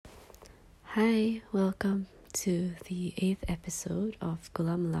Hi, welcome to the 8th episode of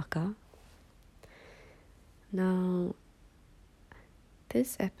Gula Melaka. Now,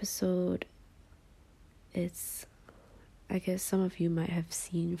 this episode, I guess some of you might have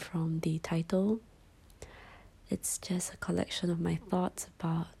seen from the title. It's just a collection of my thoughts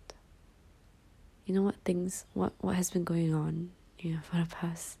about, what has been going on, for the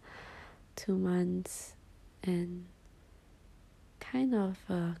past 2 months, and kind of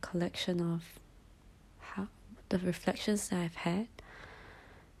a collection of the reflections that I've had.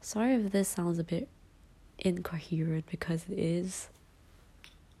 Sorry if this sounds a bit incoherent, because it is.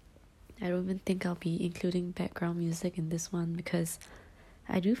 I don't even think I'll be including background music in this one because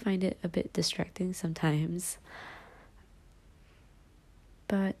I do find it a bit distracting sometimes.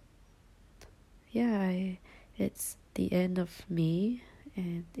 But yeah, it's the end of May,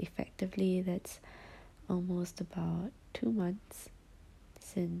 and effectively that's almost about 2 months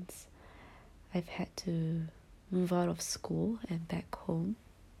since I've had to move out of school and back home.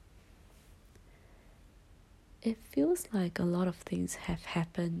 It feels like a lot of things have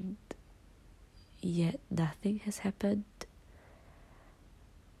happened, yet nothing has happened.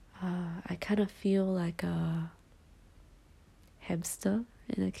 I kind of feel like a hamster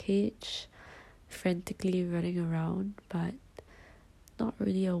in a cage, frantically running around, but not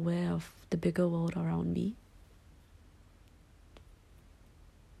really aware of the bigger world around me.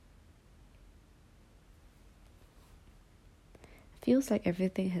 Feels like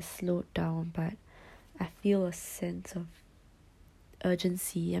everything has slowed down, but I feel a sense of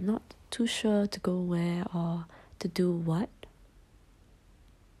urgency. I'm not too sure to go where or to do what.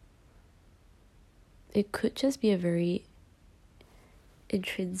 It could just be a very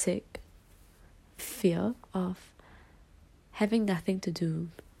intrinsic fear of having nothing to do.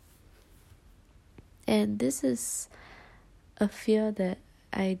 And this is a fear that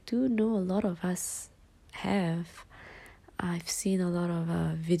I do know a lot of us have. I've seen a lot of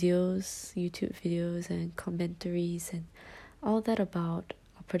videos, YouTube videos and commentaries and all that about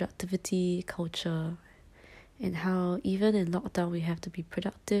productivity culture and how even in lockdown we have to be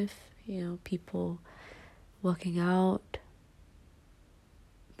productive. People working out,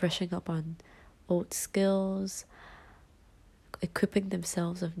 brushing up on old skills, equipping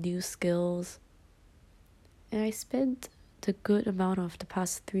themselves with new skills. And I spent the good amount of the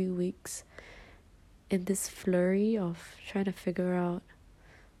past 3 weeks in this flurry of trying to figure out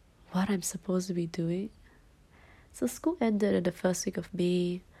what I'm supposed to be doing. So school ended in the first week of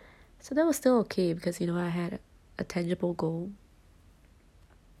May, so that was still okay because I had a tangible goal.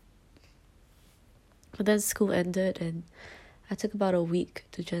 But then school ended and I took about a week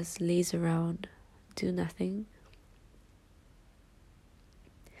to just laze around, do nothing.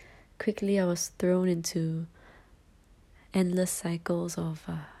 Quickly I was thrown into endless cycles of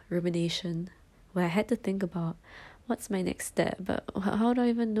rumination, where I had to think about what's my next step, but how do I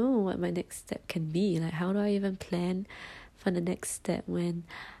even know what my next step can be? Like, how do I even plan for the next step when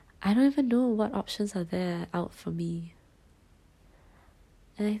I don't even know what options are there out for me?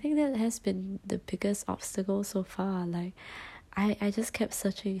 And I think that has been the biggest obstacle so far. Like, I just kept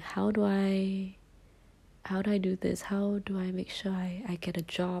searching, how do I do this? How do I make sure I get a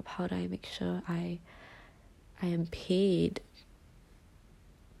job? How do I make sure I am paid?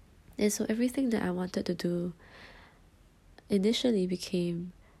 And so everything that I wanted to do initially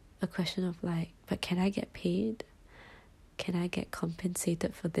became a question of like, but can I get paid? Can I get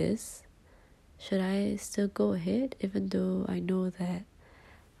compensated for this? Should I still go ahead even though I know that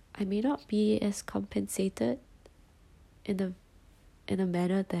I may not be as compensated in a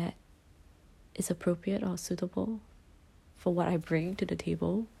manner that is appropriate or suitable for what I bring to the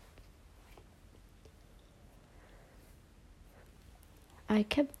table? I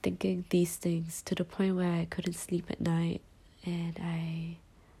kept thinking these things to the point where I couldn't sleep at night, and I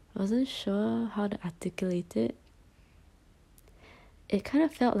wasn't sure how to articulate it. It kind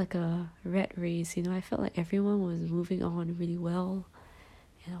of felt like a rat race, I felt like everyone was moving on really well,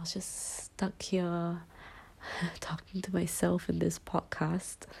 and I was just stuck here talking to myself in this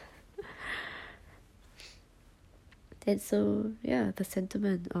podcast. And so, yeah, the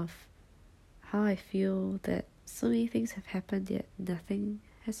sentiment of how I feel that so many things have happened yet nothing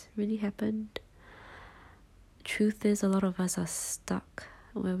has really happened. Truth is, a lot of us are stuck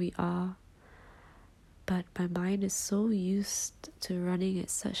where we are, but my mind is so used to running at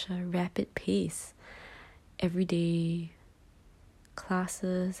such a rapid pace. Every day,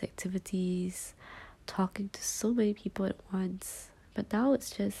 classes, activities, talking to so many people at once. But now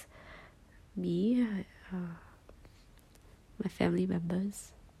it's just me, my family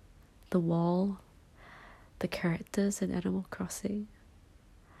members, the wall, the characters in Animal Crossing.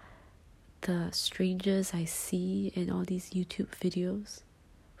 the strangers I see in all these YouTube videos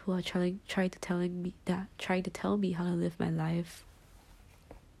who are trying to tell me how to live my life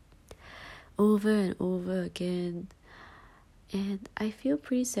over and over again, and I feel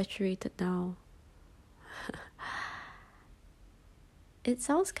pretty saturated now. It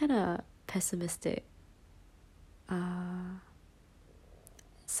sounds kind of pessimistic.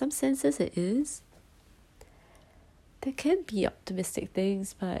 Some senses it is. There can be optimistic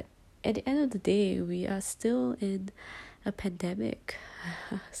things, but at the end of the day, we are still in a pandemic.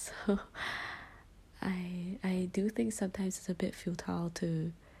 So I do think sometimes it's a bit futile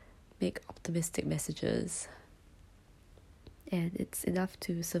to make optimistic messages. And it's enough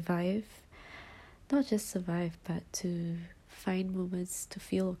to survive. Not just survive, but to find moments to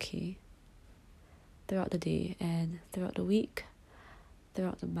feel okay throughout the day and throughout the week,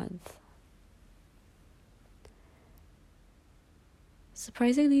 throughout the month.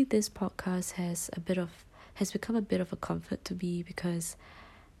 Surprisingly, this podcast has become a bit of a comfort to me because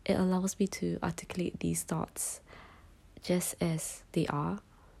it allows me to articulate these thoughts just as they are.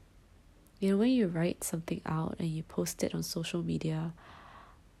 You know, when you write something out and you post it on social media,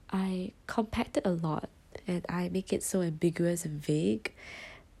 I compact it a lot and I make it so ambiguous and vague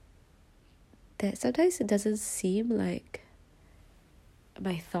that sometimes it doesn't seem like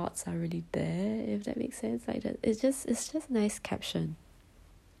my thoughts are really there, if that makes sense. Like that, it's just a nice caption.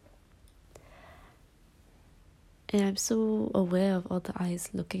 And I'm so aware of all the eyes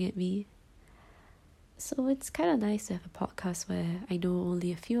looking at me. So it's kind of nice to have a podcast where I know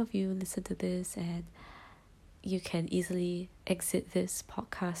only a few of you listen to this and you can easily exit this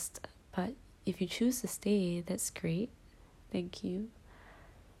podcast. But if you choose to stay, that's great. Thank you.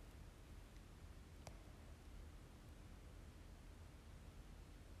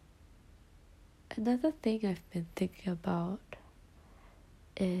 Another thing I've been thinking about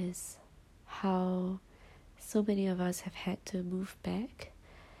is how so many of us have had to move back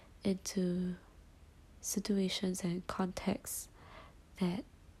into situations and contexts that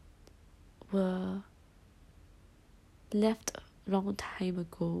were left a long time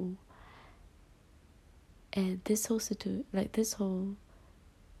ago, and this whole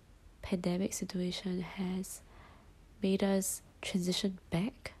pandemic situation has made us transition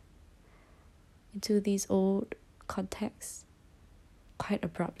back into these old contexts quite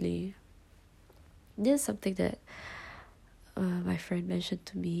abruptly. This is something that my friend mentioned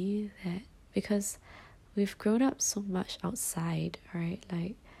to me, that because we've grown up so much outside, right?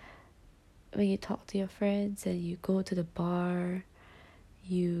 Like when you talk to your friends and you go to the bar,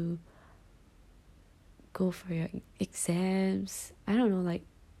 you go for your exams, I don't know, like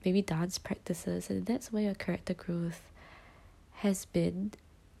maybe dance practices, and that's where your character growth has been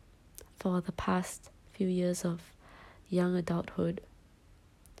for the past few years of young adulthood.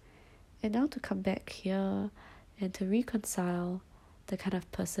 And now to come back here and to reconcile the kind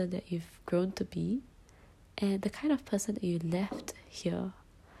of person that you've grown to be and the kind of person that you left here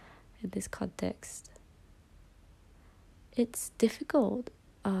in this context, it's difficult.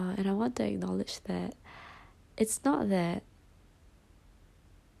 And I want to acknowledge that it's not that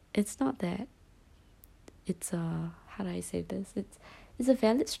it's a, how do I say this? It's a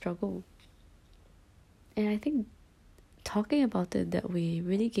valid struggle. And I think talking about it that way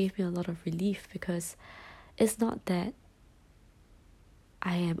really gave me a lot of relief, because it's not that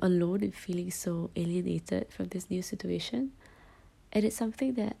I am alone in feeling so alienated from this new situation, and it's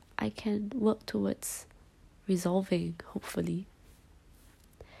something that I can work towards resolving, hopefully.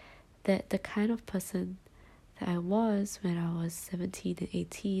 That the kind of person that I was when I was 17 and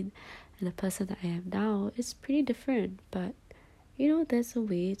 18 and the person that I am now is pretty different, but there's a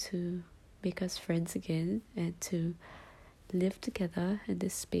way to make us friends again and to live together in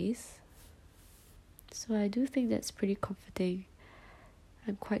this space. So I do think that's pretty comforting.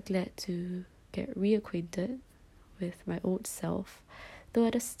 I'm quite glad to get reacquainted with my old self, though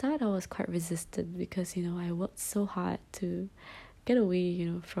at the start I was quite resistant because I worked so hard to get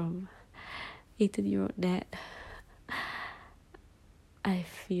away from 18-year-old Nat. I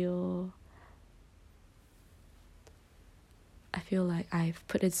feel like I've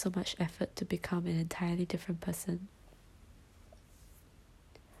put in so much effort to become an entirely different person.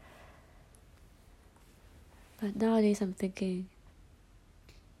 But nowadays I'm thinking,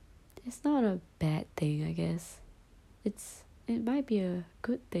 it's not a bad thing, I guess. It might be a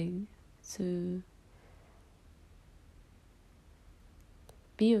good thing to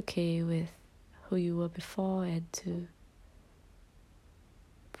be okay with who you were before and to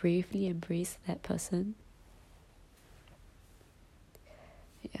bravely embrace that person.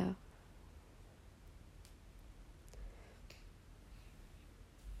 Yeah.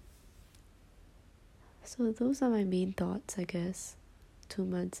 So those are my main thoughts, I guess. 2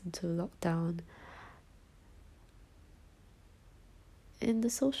 months into lockdown. In the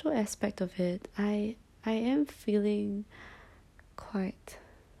social aspect of it, I am feeling quite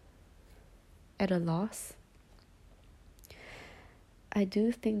at a loss. I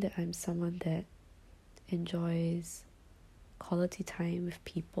do think that I'm someone that enjoys quality time with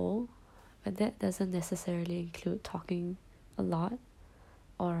people, but that doesn't necessarily include talking a lot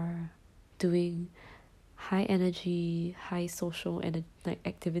or doing high energy, high social and like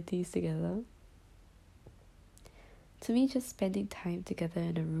activities together. To me, just spending time together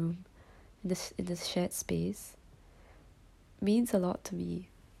in a room, in this shared space, means a lot to me.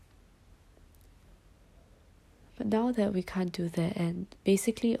 But now that we can't do that, and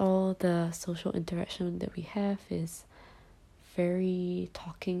basically all the social interaction that we have is very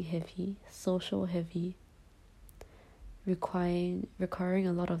talking heavy, social heavy, requiring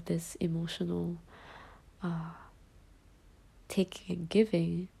a lot of this emotional taking and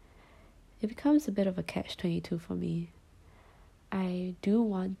giving, it becomes a bit of a catch-22 for me. I do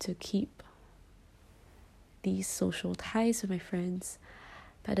want to keep these social ties with my friends,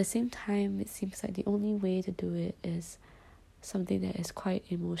 but at the same time, it seems like the only way to do it is something that is quite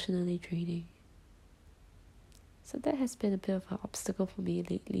emotionally draining. So that has been a bit of an obstacle for me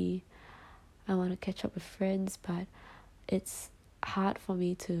lately. I want to catch up with friends, but it's hard for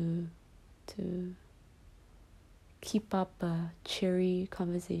me to keep up a cheery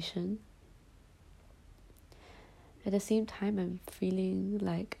conversation. At the same time, I'm feeling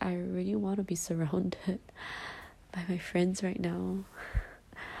like I really want to be surrounded by my friends right now.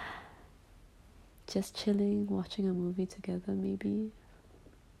 Just chilling, watching a movie together maybe.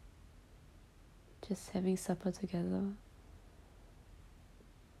 Just having supper together.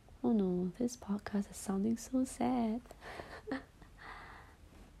 Oh no, this podcast is sounding so sad.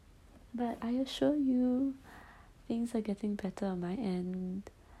 But I assure you, things are getting better on my end.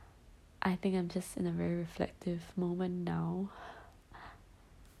 I think I'm just in a very reflective moment now.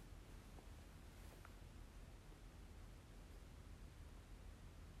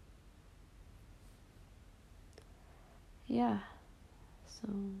 Yeah, so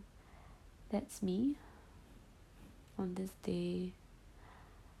that's me on this day.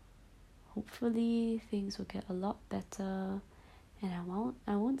 Hopefully things will get a lot better, and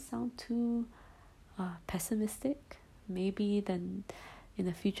I won't sound too pessimistic. Maybe then in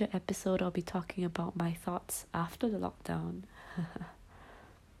a future episode I'll be talking about my thoughts after the lockdown.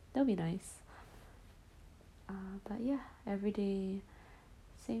 That'll be nice. But yeah, every day,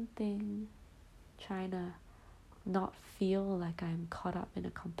 same thing. Trying to not feel like I'm caught up in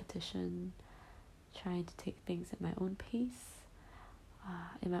a competition. Trying to take things at my own pace,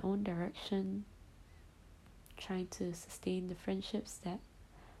 in my own direction. Trying to sustain the friendships that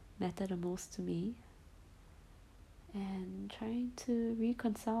matter the most to me. And trying to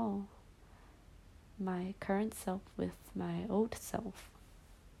reconcile my current self with my old self.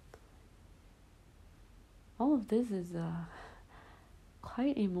 All of this is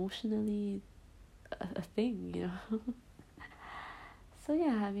quite emotionally a thing, you know. So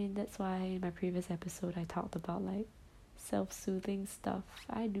yeah, I mean, that's why in my previous episode I talked about like self-soothing stuff.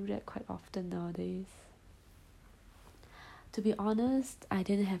 I do that quite often nowadays. To be honest, I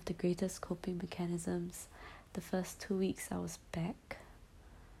didn't have the greatest coping mechanisms the first 2 weeks I was back.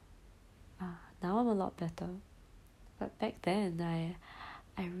 Now I'm a lot better. But back then,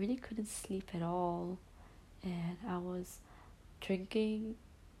 I really couldn't sleep at all. And I was drinking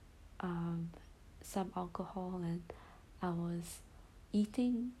some alcohol, and I was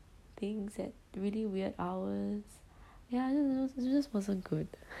eating things at really weird hours. Yeah, it just wasn't good.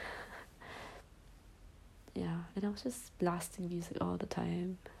 Yeah, and I was just blasting music all the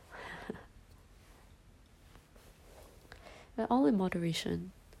time. But all in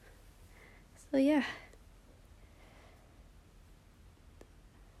moderation. So yeah,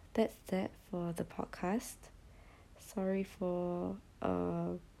 that's that for the podcast. Sorry for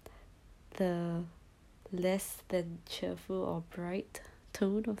the less than cheerful or bright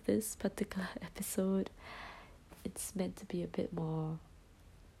tone of this particular episode. It's meant to be a bit more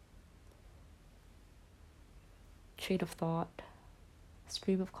train of thought,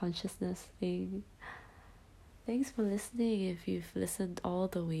 stream of consciousness thing. Thanks for listening if you've listened all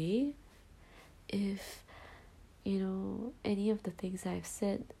the way. If, any of the things I've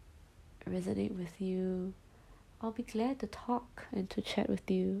said resonate with you, I'll be glad to talk and to chat with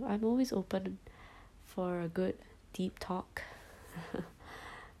you. I'm always open for a good deep talk.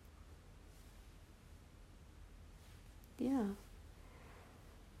 Yeah.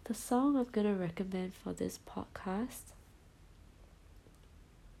 The song I'm gonna recommend for this podcast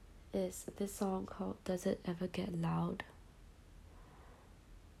is this song called Does It Ever Get Loud?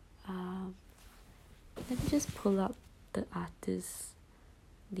 Let me just pull up the artist's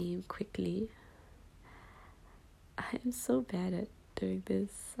name quickly. I am so bad at doing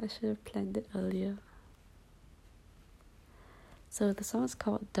this. I should have planned it earlier. So the song is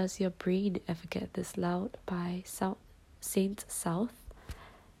called Does Your Brain Ever Get This Loud by Saint South.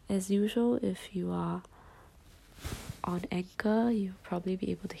 As usual, if you are on Anchor, you'll probably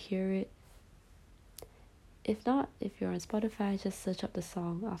be able to hear it. If not, if you're on Spotify, just search up the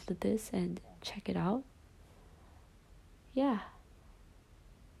song after this and check it out. Yeah,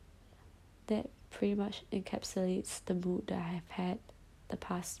 that pretty much encapsulates the mood that I have had the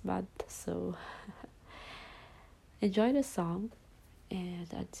past month. So enjoy the song, and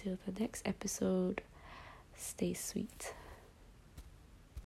until the next episode, stay sweet.